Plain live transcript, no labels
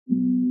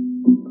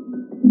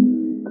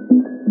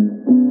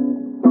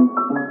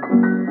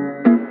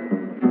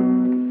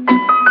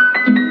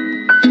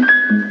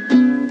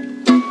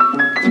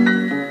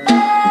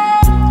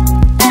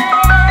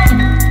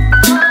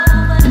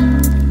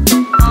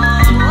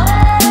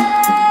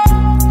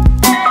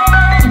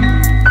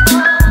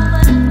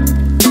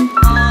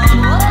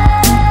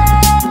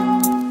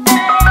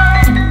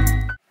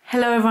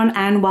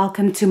and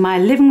welcome to my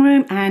living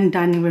room and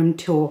dining room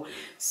tour.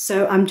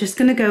 So I'm just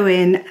going to go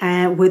in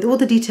with all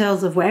the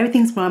details of where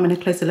everything's from and a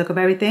closer look of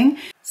everything.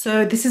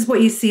 So this is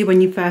what you see when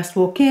you first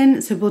walk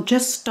in. So we'll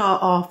just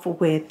start off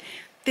with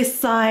this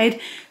side.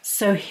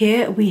 So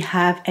here we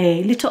have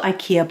a little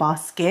IKEA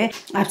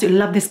basket. I absolutely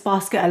love this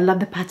basket. I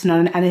love the pattern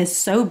on it and it's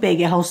so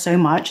big, it holds so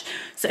much.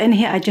 So in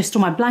here I just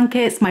store my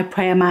blankets, my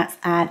prayer mats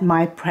and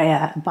my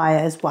prayer buyer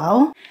as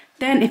well.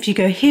 Then if you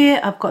go here,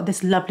 I've got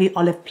this lovely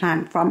olive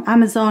plant from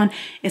Amazon.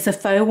 It's a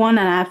faux one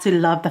and I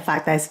absolutely love the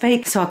fact that it's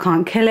fake, so I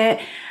can't kill it.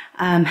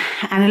 And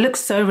it looks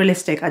so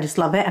realistic, I just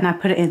love it. And I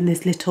put it in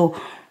this little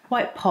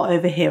white pot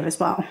over here as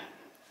well.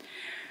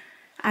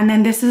 And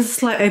then this is a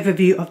slight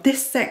overview of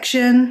this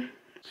section.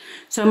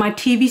 So my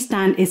TV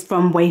stand is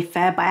from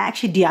Wayfair, but I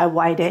actually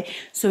DIY'd it.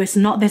 So it's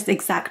not this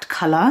exact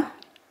color.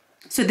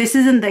 So this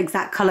isn't the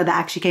exact color that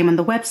actually came on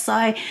the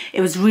website. It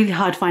was really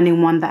hard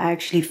finding one that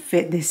actually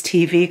fit this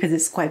TV because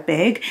it's quite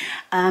big.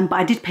 But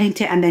I did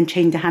paint it and then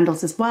change the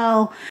handles as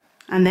well.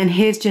 And then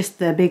here's just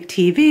the big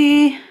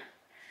TV.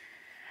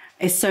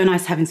 It's so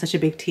nice having such a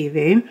big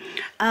TV.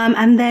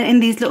 And then in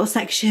these little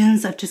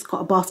sections, I've just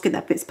got a basket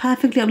that fits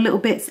perfectly of little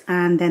bits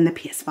and then the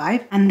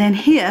PS5. And then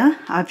here,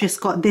 I've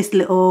just got this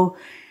little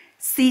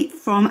seat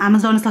from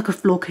Amazon. It's like a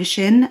floor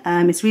cushion.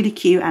 It's really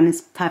cute and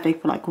it's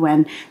perfect for like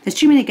when there's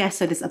too many guests,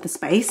 so there's other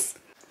space.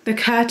 The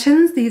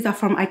curtains, these are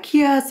from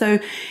IKEA. So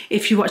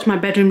if you watch my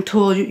bedroom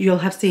tour, you'll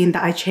have seen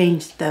that I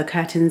changed the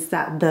curtains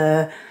that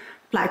the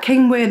flat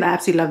came with. I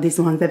absolutely love these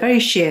ones. They're very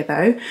sheer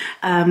though,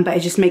 but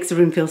it just makes the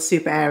room feel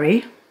super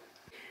airy.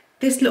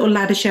 This little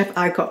ladder shelf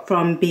I got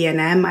from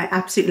B&M. I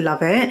absolutely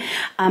love it.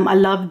 I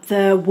love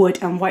the wood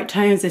and white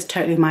tones. It's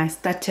totally my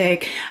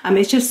aesthetic.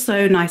 It's just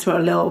so nice for a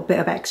little bit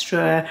of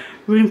extra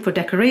room for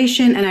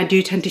decoration, and I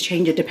do tend to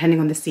change it depending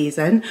on the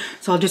season.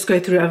 So I'll just go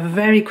through a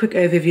very quick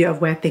overview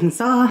of where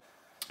things are.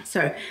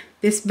 So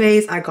this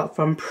vase I got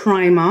from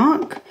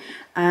Primark.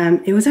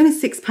 It was only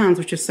 £6,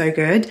 which was so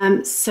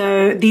good.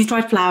 So these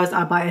dried flowers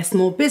are by a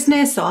small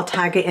business, so I'll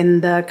tag it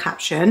in the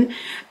caption,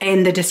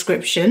 in the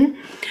description.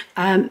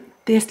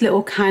 This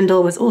little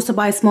candle was also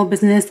by a small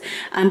business,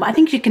 but I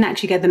think you can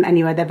actually get them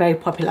anywhere. They're very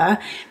popular.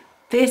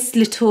 This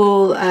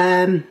little,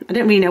 I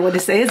don't really know what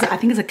this is. I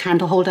think it's a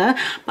candle holder,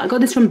 but I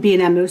got this from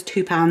B&M. It was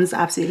 £2.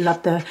 I absolutely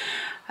love the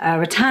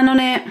rattan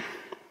on it.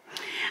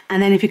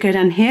 And then if you go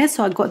down here,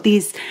 so I got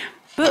these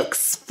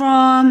books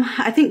from,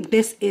 I think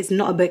this is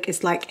not a book,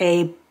 it's like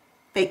a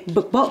fake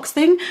book box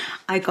thing.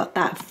 I got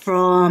that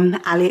from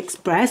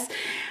AliExpress.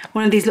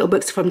 One of these little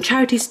books from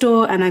charity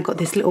store, and I got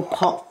this little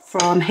pot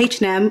from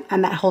H&M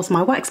and that holds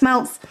my wax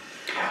melts.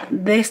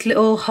 This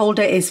little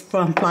holder is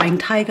from Flying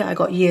Tiger. I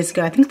got years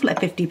ago, I think for like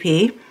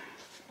 50p.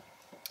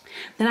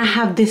 Then I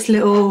have this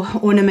little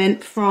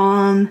ornament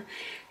from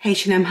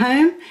H&M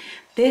Home.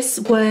 This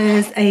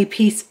was a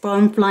piece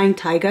from Flying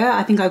Tiger.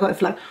 I think I got it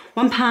for like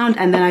 £1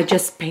 and then I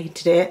just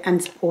painted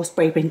it or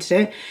spray painted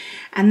it.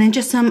 And then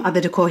just some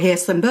other decor here,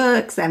 some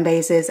books and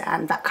vases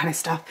and that kind of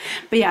stuff.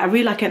 But yeah, I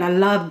really like it and I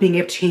love being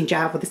able to change it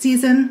out for the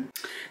season.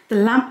 The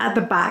lamp at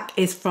the back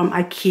is from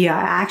IKEA.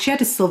 I actually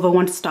had a silver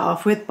one to start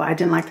off with, but I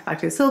didn't like the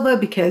fact it was silver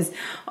because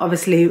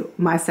obviously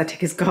my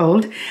aesthetic is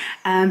gold.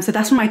 So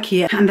that's from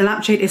IKEA. And the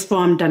lampshade is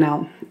from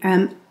Dunelm.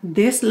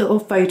 This little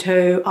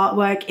photo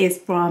artwork is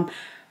from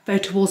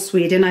Photowall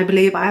Sweden, I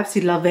believe. I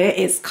absolutely love it.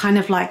 It's kind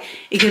of like,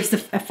 it gives the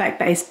effect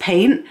that it's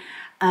paint,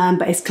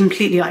 but it's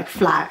completely like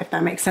flat, if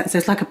that makes sense. So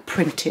it's like a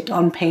printed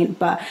on paint,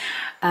 but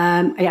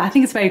yeah, I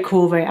think it's very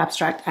cool, very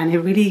abstract, and it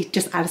really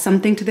just adds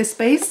something to this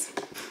space.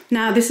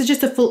 Now, this is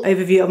just a full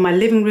overview of my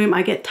living room.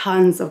 I get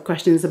tons of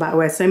questions about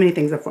where so many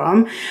things are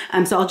from.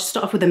 So I'll just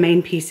start off with the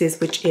main pieces,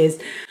 which is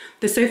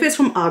the sofa is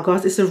from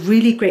Argos. It's a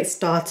really great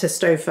starter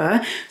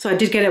sofa. So I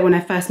did get it when I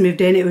first moved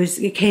in.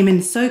 It came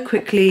in so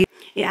quickly.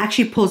 It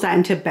actually pulls out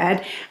into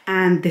bed,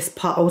 and this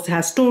part also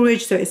has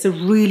storage. So it's a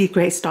really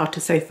great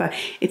starter sofa.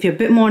 If you're a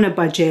bit more on a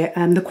budget,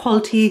 the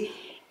quality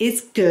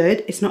is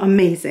good. It's not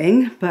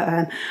amazing,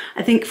 but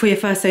I think for your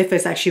first sofa,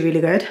 it's actually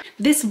really good.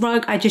 This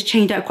rug I just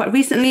changed out quite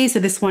recently.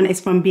 So this one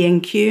is from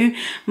B&Q.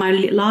 My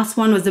last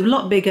one was a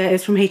lot bigger.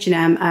 It's from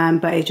H&M,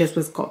 but it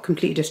just got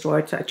completely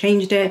destroyed. So I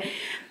changed it.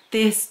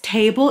 This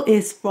table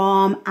is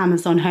from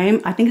Amazon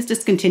Home. I think it's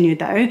discontinued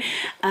though.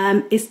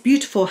 It's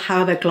beautiful,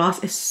 however,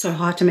 glass is so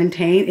hard to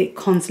maintain. It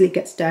constantly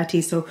gets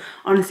dirty, so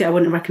honestly, I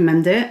wouldn't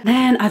recommend it.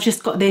 Then I've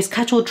just got this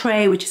catch-all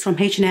tray, which is from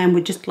H&M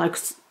with just like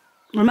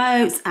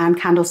remotes and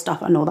candle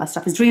stuff and all that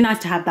stuff. It's really nice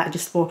to have that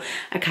just for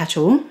a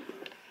catch-all.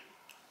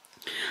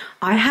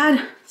 I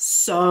had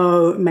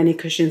so many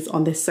cushions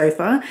on this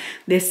sofa.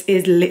 This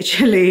is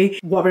literally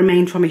what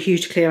remained from a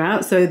huge clear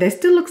out. So there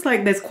still looks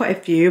like there's quite a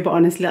few, but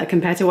honestly, like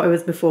compared to what it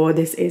was before,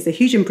 this is a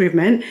huge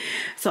improvement.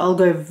 So I'll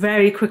go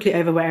very quickly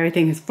over where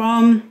everything is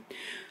from.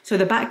 So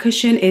the back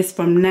cushion is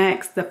from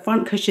Next. The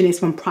front cushion is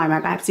from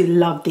Primark. I absolutely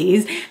love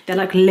these. They're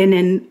like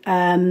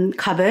linen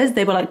covers.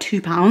 They were like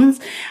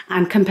 £2.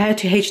 And compared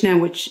to H&M,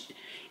 which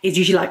is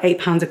usually like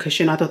 £8 a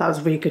cushion, I thought that was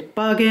a really good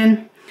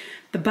bargain.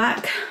 The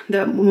back,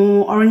 the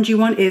more orangey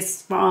one,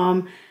 is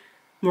from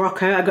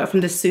Morocco. I got it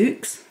from the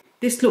Souks.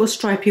 This little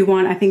stripy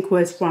one I think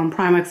was from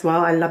Primark as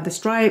well. I love the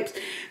stripes.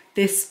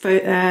 This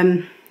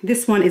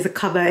one is a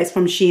cover. It's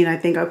from Shein. I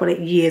think I got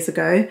it years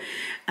ago.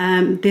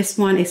 This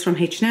one is from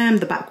H&M.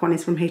 The back one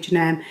is from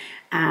H&M,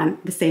 and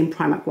the same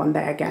Primark one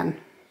there again.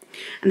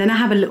 And then I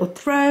have a little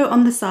throw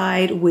on the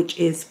side, which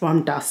is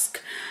from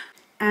Dusk.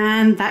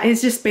 And that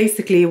is just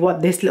basically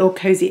what this little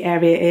cozy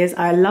area is.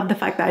 I love the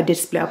fact that I did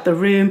split up the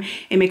room.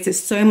 It makes it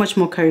so much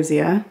more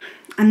cozier.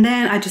 And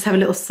then I just have a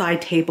little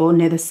side table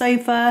near the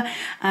sofa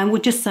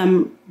with just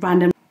some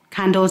random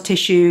candles,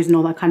 tissues, and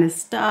all that kind of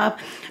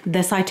stuff.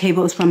 The side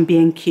table is from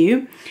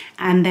B&Q.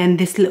 And then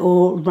this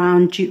little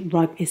round jute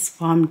rug is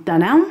from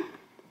Dunelm.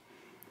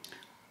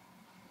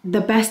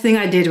 The best thing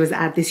I did was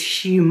add this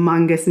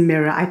humongous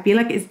mirror. I feel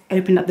like it's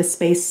opened up the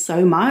space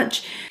so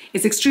much.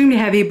 It's extremely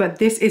heavy, but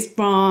this is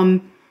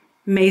from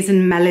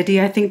Maison Melody,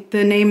 I think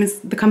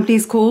the company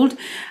is called.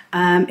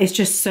 It's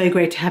just so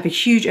great to have a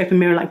huge open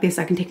mirror like this.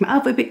 I can take my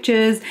outfit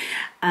pictures.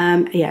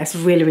 Yeah, it's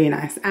really, really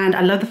nice. And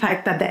I love the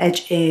fact that the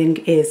edging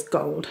is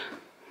gold.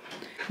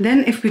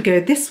 Then if we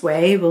go this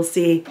way, we'll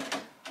see,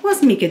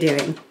 what's Mika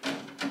doing?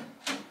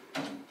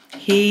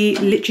 He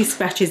literally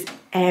scratches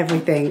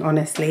everything,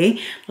 honestly.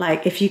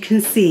 Like, if you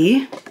can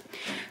see,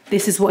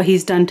 this is what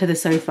he's done to the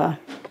sofa.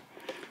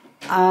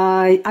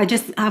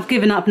 I've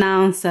given up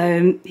now,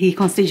 so he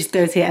constantly just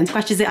goes here and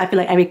scratches it. I feel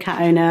like every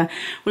cat owner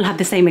will have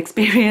the same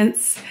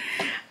experience.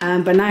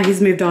 But now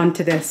he's moved on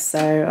to this,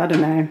 so I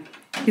don't know.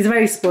 He's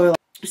very spoiled.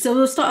 So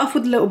we'll start off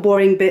with little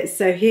boring bits.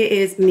 So here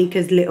is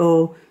Mika's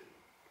little,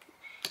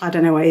 I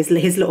don't know what it is,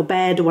 his little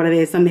bed or whatever it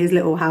is, his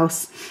little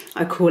house,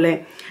 I call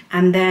it.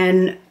 And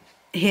then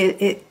here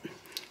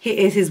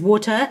is his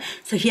water.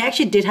 So he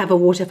actually did have a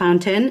water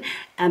fountain.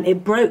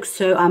 It broke,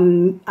 so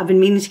I've been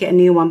meaning to get a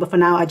new one, but for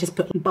now I just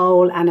put a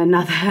bowl and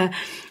another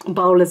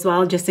bowl as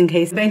well, just in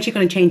case. Eventually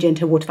going to change it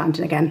into a water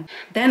fountain again.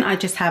 Then I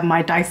just have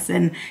my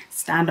Dyson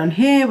stand on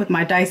here with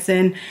my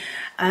Dyson.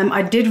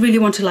 I did really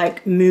want to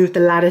like move the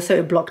ladder so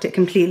it blocked it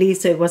completely,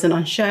 so it wasn't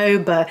on show,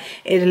 but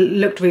it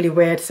looked really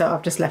weird, so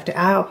I've just left it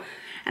out.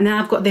 And then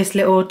I've got this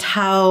little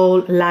towel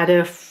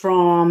ladder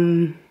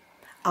from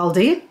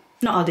Aldi.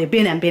 Not Aldi,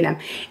 B&M.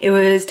 It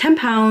was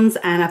 £10,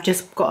 and I've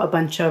just got a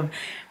bunch of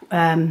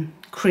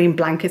cream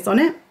blankets on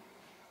it.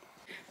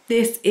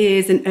 This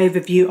is an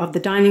overview of the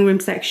dining room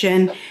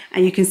section,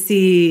 and you can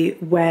see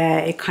where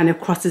it kind of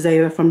crosses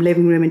over from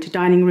living room into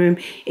dining room.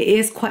 It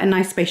is quite a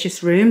nice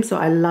spacious room, so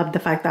I love the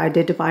fact that I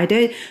did divide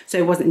it, so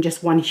it wasn't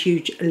just one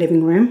huge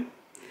living room.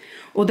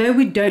 Although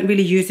we don't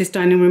really use this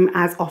dining room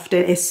as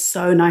often, it's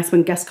so nice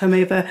when guests come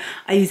over.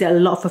 I use it a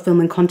lot for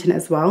filming content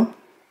as well.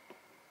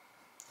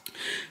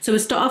 So we'll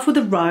start off with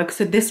the rug.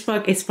 So this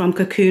rug is from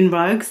Cocoon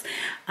Rugs.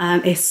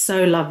 It's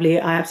so lovely.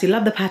 I absolutely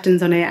love the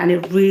patterns on it, and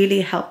it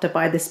really helped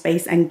divide the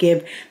space and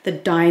give the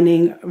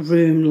dining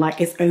room like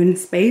its own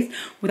space.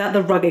 Without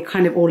the rug, it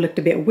kind of all looked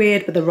a bit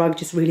weird, but the rug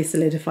just really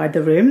solidified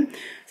the room.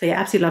 So yeah,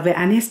 absolutely love it,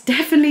 and it's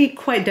definitely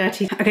quite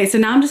dirty. Okay, so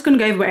now I'm just going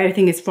to go over where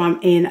everything is from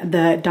in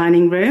the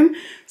dining room.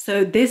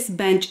 So this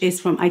bench is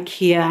from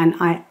IKEA, and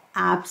I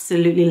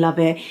absolutely love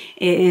it.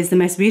 It is the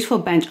most beautiful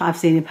bench I've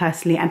seen it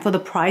personally, and for the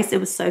price it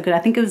was so good. I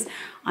think it was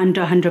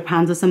under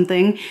 £100 or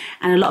something,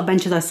 and a lot of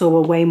benches I saw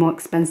were way more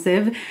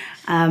expensive.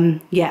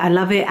 Yeah, I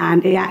love it,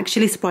 and it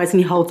actually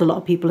surprisingly holds a lot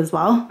of people as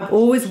well. I've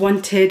always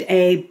wanted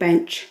a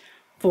bench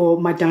for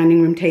my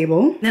dining room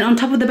table. Then on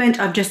top of the bench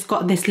I've just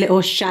got this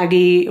little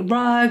shaggy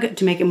rug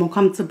to make it more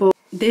comfortable.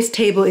 This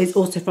table is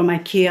also from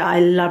IKEA. I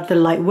love the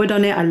light wood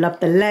on it. I love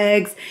the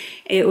legs.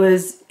 It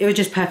was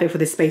just perfect for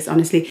this space,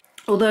 honestly.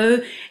 Although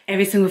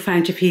every single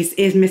furniture piece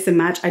is miss and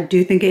match, I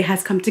do think it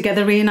has come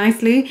together really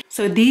nicely.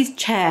 So these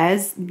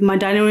chairs, my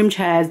dining room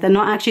chairs, they're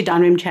not actually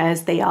dining room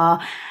chairs. They are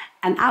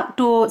an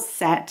outdoor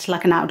set,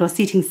 like an outdoor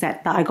seating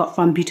set that I got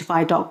from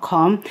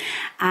beautify.com,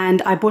 and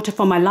I bought it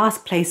from my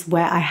last place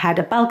where I had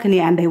a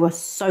balcony, and they were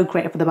so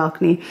great for the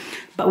balcony.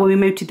 But when we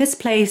moved to this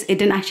place, it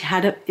didn't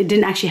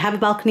actually have a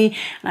balcony,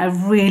 and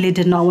I really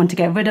did not want to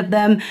get rid of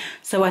them.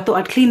 So I thought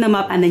I'd clean them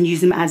up and then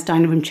use them as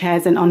dining room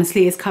chairs, and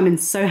honestly it's come in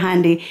so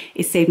handy.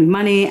 It saved me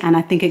money, and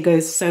I think it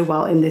goes so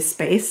well in this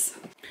space.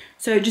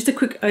 So just a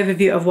quick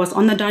overview of what's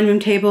on the dining room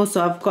table.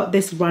 So I've got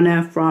this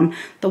runner from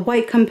the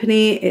White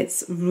Company.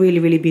 It's really,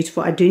 really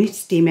beautiful. I do need to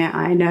steam it,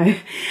 I know.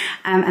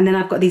 And then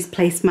I've got these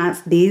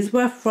placemats. These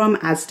were from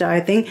Asda,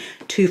 I think.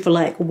 2 for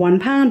like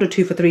 £1 or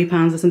 2 for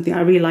 £3 or something. I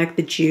really like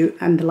the jute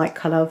and the light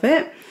colour of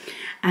it.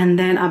 And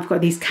then I've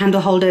got these candle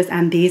holders,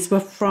 and these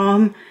were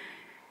from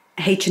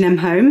H&M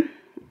Home.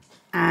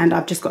 And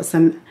I've just got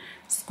some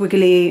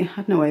squiggly, I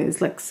don't know what it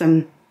is, like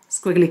some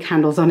squiggly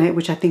candles on it,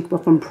 which I think were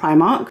from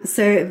Primark.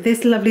 So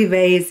this lovely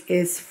vase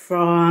is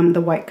from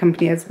the White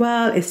Company as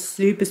well. It's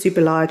super,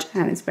 super large,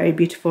 and it's very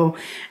beautiful.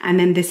 And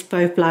then this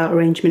faux flower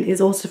arrangement is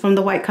also from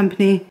the White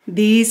Company.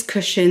 These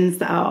cushions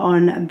that are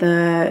on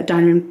the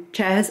dining room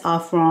chairs are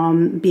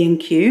from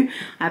B&Q.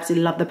 I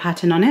absolutely love the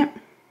pattern on it.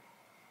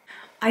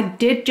 I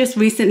did just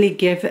recently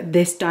give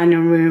this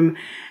dining room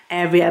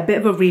area, a bit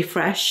of a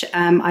refresh.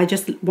 I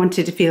just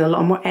wanted to feel a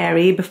lot more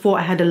airy. Before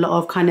I had a lot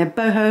of kind of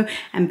boho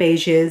and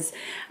beiges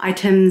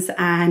items,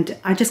 and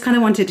I just kind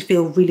of wanted to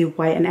feel really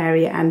white and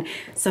airy, and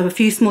so a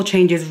few small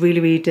changes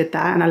really did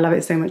that, and I love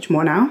it so much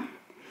more now.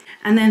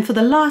 And then for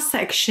the last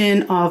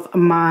section of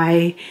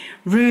my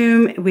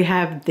room, we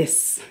have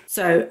this.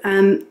 So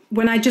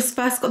when I just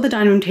first got the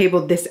dining room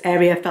table, this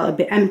area felt a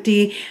bit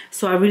empty.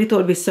 So I really thought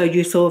it'd be so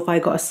useful if I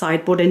got a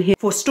sideboard in here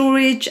for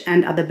storage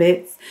and other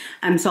bits.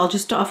 So I'll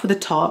just start off with the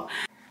top.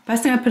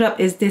 First thing I put up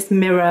is this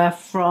mirror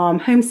from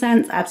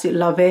HomeSense. I absolutely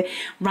love it.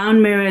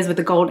 Round mirrors with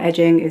the gold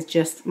edging is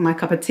just my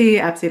cup of tea.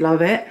 I absolutely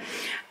love it.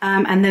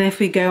 And then if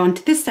we go on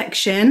to this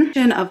section,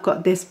 I've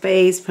got this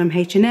vase from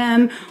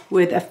H&M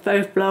with a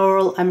faux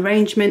floral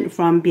arrangement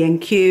from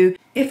B&Q.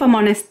 If I'm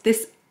honest,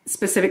 this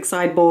specific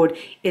sideboard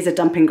is a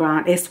dumping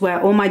ground. It's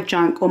where all my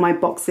junk, all my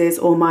boxes,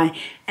 all my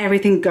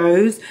everything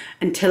goes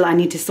until I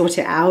need to sort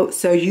it out.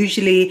 So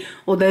usually,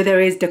 although there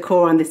is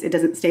decor on this, it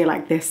doesn't stay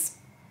like this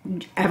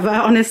ever,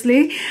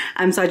 honestly.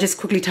 So I just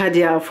quickly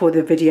tidy it out for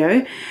the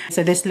video.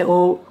 So this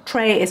little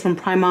tray is from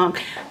Primark.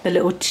 The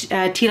little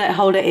tea light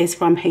holder is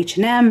from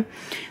H&M.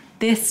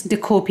 This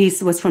decor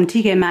piece was from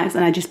TK Maxx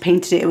and I just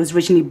painted it. It was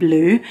originally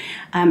blue.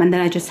 And then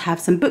I just have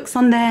some books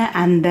on there,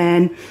 and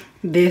then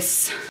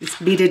this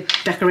beaded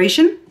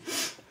decoration.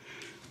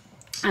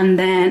 And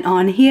then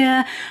on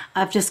here,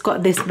 I've just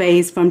got this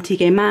vase from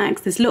TK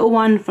Maxx, this little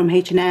one from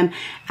H&M,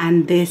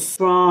 and this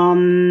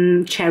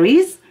from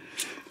Cherries.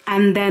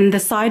 And then the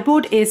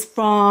sideboard is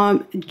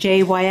from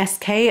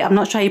JYSK. I'm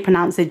not sure how you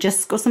pronounce it,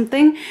 Just or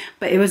something.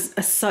 But it was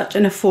such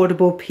an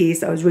affordable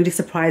piece. I was really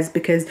surprised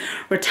because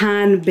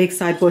rattan big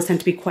sideboards tend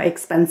to be quite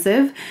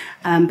expensive.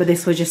 But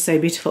this was just so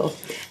beautiful.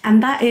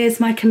 And that is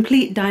my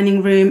complete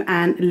dining room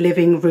and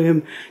living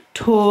room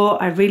tour.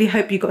 I really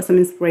hope you got some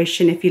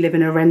inspiration if you live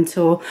in a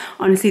rental.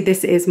 Honestly,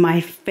 this is my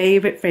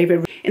favorite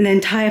in the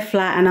entire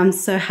flat, and I'm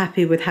so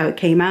happy with how it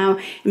came out.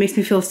 It makes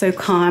me feel so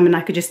calm, and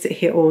I could just sit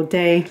here all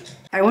day.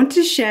 I wanted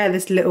to share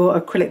this little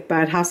acrylic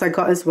birdhouse I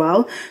got as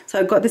well. So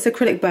I got this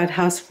acrylic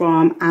birdhouse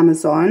from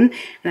Amazon,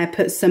 and I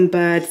put some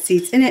bird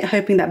seeds in it,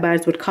 hoping that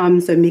birds would come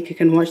so Mika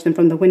can watch them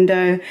from the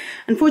window.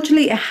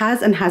 Unfortunately, it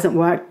has and hasn't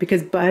worked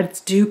because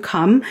birds do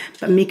come,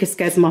 but Mika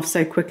scares them off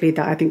so quickly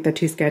that I think they're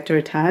too scared to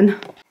return.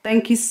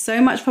 Thank you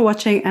so much for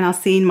watching, and I'll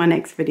see you in my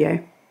next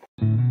video.